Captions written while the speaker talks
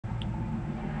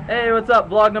Hey, what's up?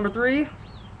 Vlog number 3.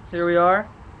 Here we are.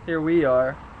 Here we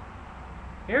are.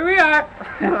 Here we are.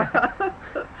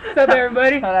 What's up,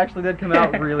 everybody? That actually did come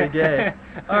out really gay.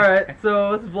 Alright,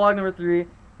 so this is vlog number 3.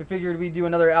 We figured we'd do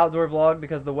another outdoor vlog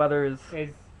because the weather is...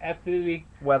 It's absolutely...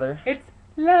 weather. It's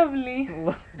lovely.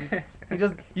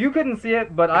 You couldn't see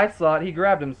it, but I saw it. He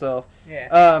grabbed himself.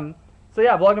 Yeah. So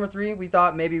yeah, vlog number 3, we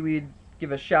thought maybe we'd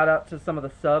give a shout out to some of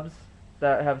the subs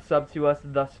that have subbed to us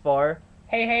thus far.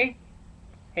 Hey, hey.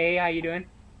 Hey, how you doing?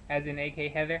 As in A.K.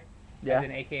 Heather. Yeah. As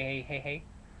in A.K.A. Hey, hey.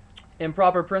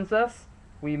 Improper Princess.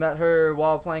 We met her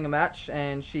while playing a match,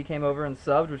 and she came over and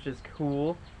subbed, which is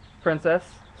cool. Princess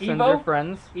sends her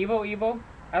friends. Evo.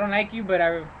 I don't like you, but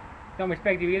I don't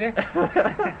respect you either.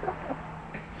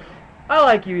 I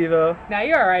like you, Evo. Nah,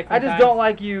 you're alright sometimes. I just don't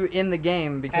like you in the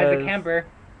game because... As a camper.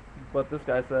 What this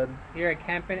guy said. You're a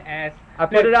camping ass. I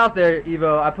put it out there,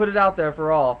 Evo. I put it out there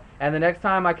for all. And the next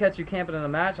time I catch you camping in a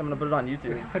match, I'm going to put it on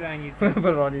YouTube. Put it on YouTube.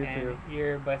 Put it on YouTube. And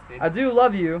you're busted. I do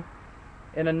love you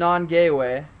in a non-gay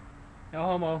way. No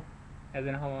homo. As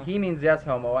in homo. He means yes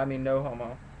homo. I mean no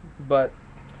homo. But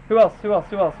who else? Blue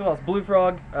Frog. Blue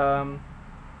Frog.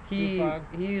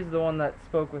 He's the one that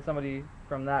spoke with somebody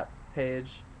from that page.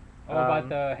 Oh, about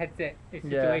the headset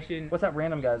situation. Yeah. What's that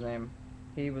random guy's name?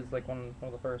 He was like one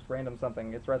of the first. Random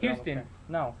something. It's right there. Houston.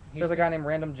 No. Houston. There's a guy named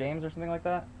Random James or something like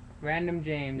that. Random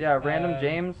James. Yeah, Random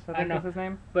James, I think is his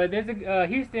name. But there's a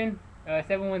Houston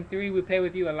 713. We play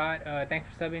with you a lot. Thanks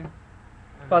for subbing.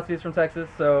 Pussie's from Texas,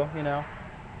 so you know.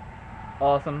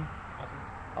 Awesome.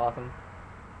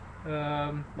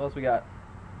 What else we got?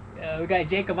 We got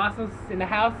Jacob Ossos in the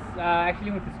house.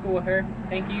 Actually went to school with her.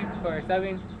 Thank you for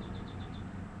subbing.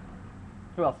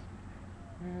 Who else?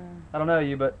 I don't know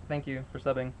you, but thank you for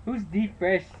subbing. Who's Deep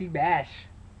Fresh Sea Bash?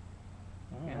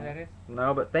 Oh. You know who that is?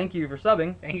 No, but thank you for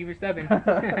subbing. Thank you for subbing.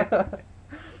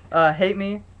 Hate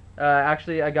Me.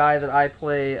 Actually, a guy that I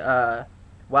play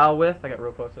WoW with. I got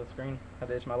real close to the screen. Had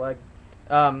to itch my leg.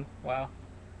 Wow.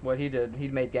 What he did, he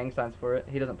made gang signs for it.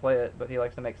 He doesn't play it, but he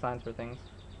likes to make signs for things.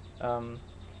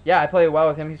 Yeah, I play WoW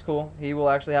with him. He's cool. He will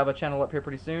actually have a channel up here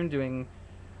pretty soon doing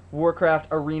Warcraft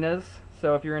arenas.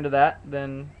 So if you're into that,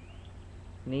 then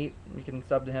neat. You can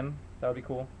sub to him. That would be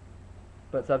cool.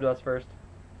 But sub to us first.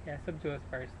 Yeah, sub to us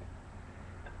first.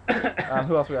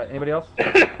 Who else we got? Anybody else?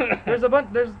 There's a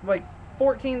bunch. There's like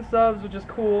 14 subs, which is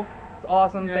cool. It's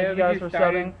awesome. Yeah, Thank you guys for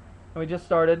subbing. And we just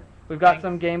started. We've got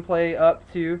some gameplay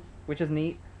up too, which is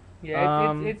neat.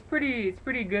 Yeah, it's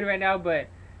pretty good right now, but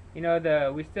you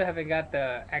know we still haven't got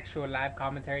the actual live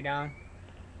commentary down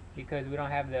because we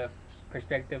don't have the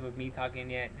perspective of me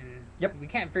talking yet, and we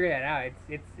can't figure that out.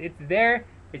 It's there.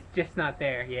 It's just not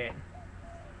there yet.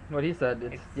 What he said.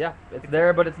 It's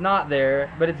there, but it's not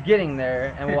there, but it's getting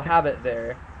there, and we'll have it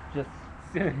there. Just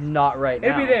soon. Not right now.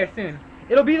 It'll be there soon.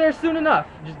 It'll be there soon enough.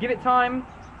 Just give it time.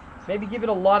 Maybe give it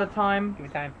a lot of time. Give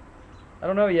it time. I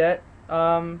don't know yet.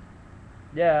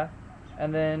 Yeah.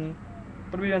 And then,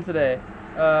 what are we doing today?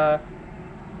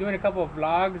 Doing a couple of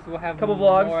vlogs. We'll have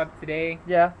vlogs. More up today.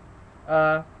 Yeah.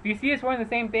 If you see us wearing the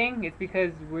same thing, it's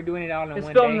because we're doing it all in one day.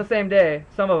 It's filmed the same day.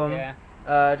 Some of them. Yeah.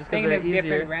 Just because they're easier.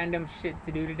 Different random shit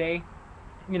to do today.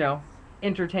 You know,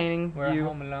 entertaining we're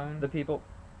home alone. The people.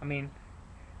 I mean,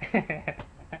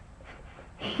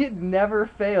 it never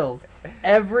fails.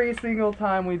 Every single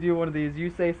time we do one of these,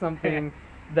 you say something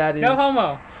that is no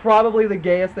homo. Probably the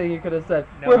gayest thing you could have said.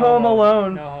 No we're homo. home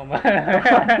alone. No homo.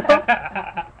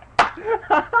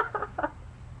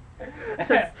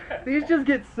 These just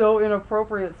get so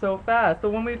inappropriate so fast. The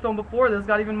one we filmed before this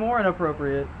got even more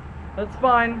inappropriate. That's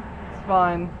fine. It's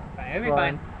fine. It'll be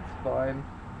fine. It's fine.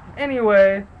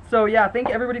 Anyway, so yeah, thank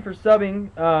everybody for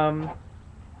subbing.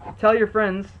 Tell your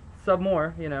friends, sub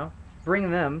more, you know.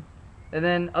 Bring them. And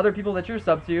then other people that you're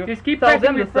subbed to, just keep tell pressing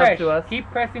them refresh. to sub to us.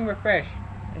 Keep pressing refresh.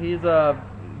 He's a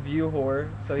view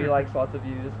whore, so he likes lots of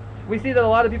views. We see that a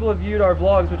lot of people have viewed our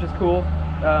vlogs, which is cool.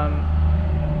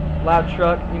 Loud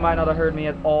truck, you might not have heard me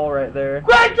at all right there.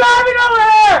 Quit driving over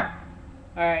here!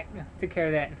 Alright, took care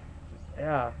of that.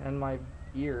 Yeah, and my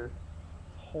ear.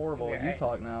 It's horrible. Yeah, you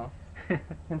talk now.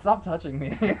 And stop touching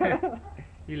me.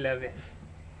 You love it.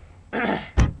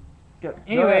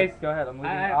 Anyways, go ahead. I'm leaving.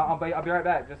 I'll be right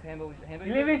back. Just handle.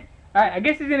 You leaving? Alright, I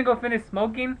guess he's gonna go finish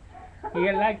smoking.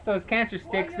 He likes those cancer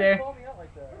sticks there. Call me out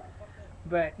like that?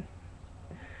 But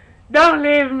don't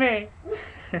leave me.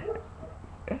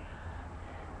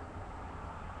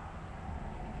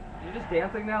 You're just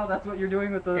dancing now. That's what you're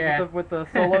doing with the yeah. with the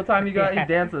solo time you got. He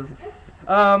dances.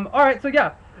 All right. So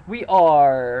yeah, we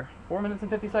are 4 minutes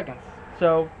and 50 seconds.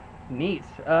 So neat.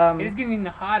 It's getting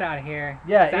hot out here.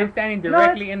 Yeah. I'm standing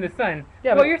directly in the sun.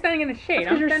 Yeah. Well, you're standing in the shade.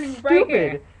 I'm you're standing stupid. right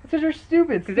here. It's because you're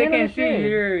stupid. Because they Stand in can't the see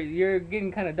shade. you're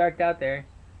getting kind of darked out there.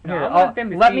 No, Here, I want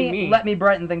them to let see me me. let me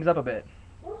brighten things up a bit.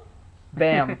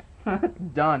 Bam.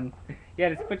 Done. Yeah,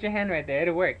 just put your hand right there.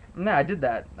 It'll work. No, I did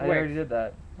that. I Works. already did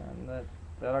that. And that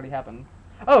already happened.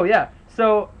 Oh yeah.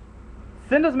 So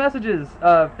send us messages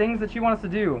of things that you want us to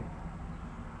do.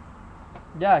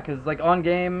 Yeah, because like on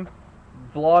game,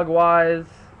 vlog wise,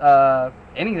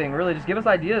 anything really, just give us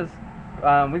ideas.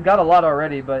 We've got a lot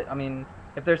already, but I mean,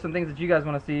 if there's some things that you guys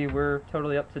want to see, we're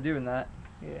totally up to doing that.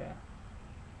 Yeah.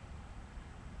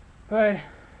 But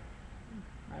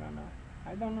I don't know.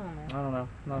 I don't know, man. I don't know.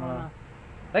 I don't know.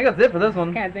 I think that's it for this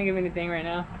one. Can't think of anything right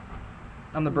now.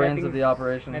 I'm the brains of the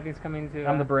operation. Nothing's coming to.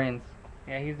 I'm the brains.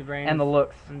 Yeah, he's the brains. And the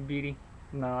looks. And the beauty.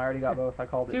 No, I already got both. I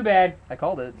called it. Too bad. I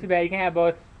called it. Too bad. You can't have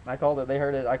both. I called it. They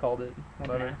heard it. I called it.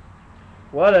 Whatever. Yeah.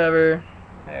 Whatever.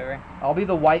 Whatever. I'll be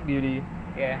the white beauty.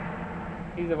 Yeah.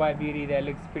 He's the white beauty that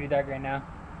looks pretty dark right now.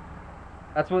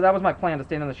 That was my plan, to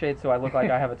stand in the shade so I look like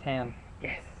I have a tan.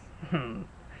 Yes.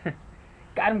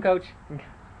 Got him, coach.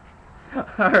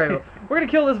 Alright, well, we're going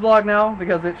to kill this vlog now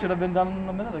because it should have been done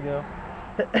a minute ago.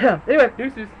 Anyway,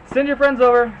 Deuces. send your friends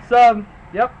over, sub,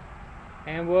 yep.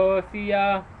 And we'll see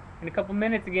y'all in a couple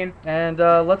minutes again. And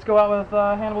let's go out with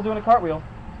Hannibal doing a cartwheel.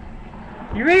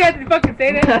 You really have to fucking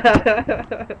say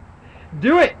that?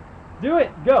 Do it! Do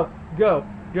it! Go! Go!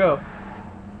 Go!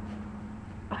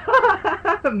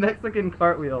 Mexican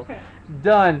cartwheel.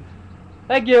 Done.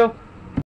 Thank you.